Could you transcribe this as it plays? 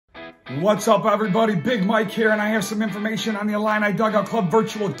What's up, everybody? Big Mike here, and I have some information on the Illini Dugout Club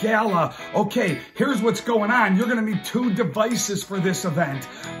Virtual Gala. Okay, here's what's going on. You're going to need 2 devices for this event.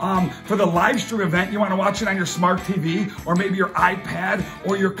 For the live stream event, you want to watch it on your smart TV or maybe your iPad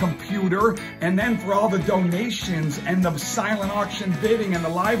or your computer. And then for all the donations and the silent auction bidding and the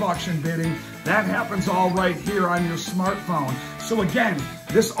live auction bidding, that happens all right here on your smartphone. So again,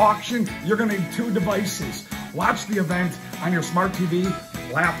 this auction, you're going to need 2 devices. Watch the event on your smart TV,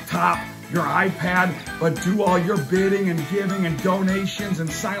 laptop, your iPad, but do all your bidding and giving and donations and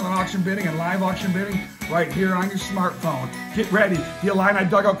silent auction bidding and live auction bidding right here on your smartphone. Get ready. The Illini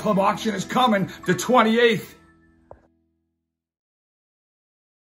Dugout Club auction is coming the 28th.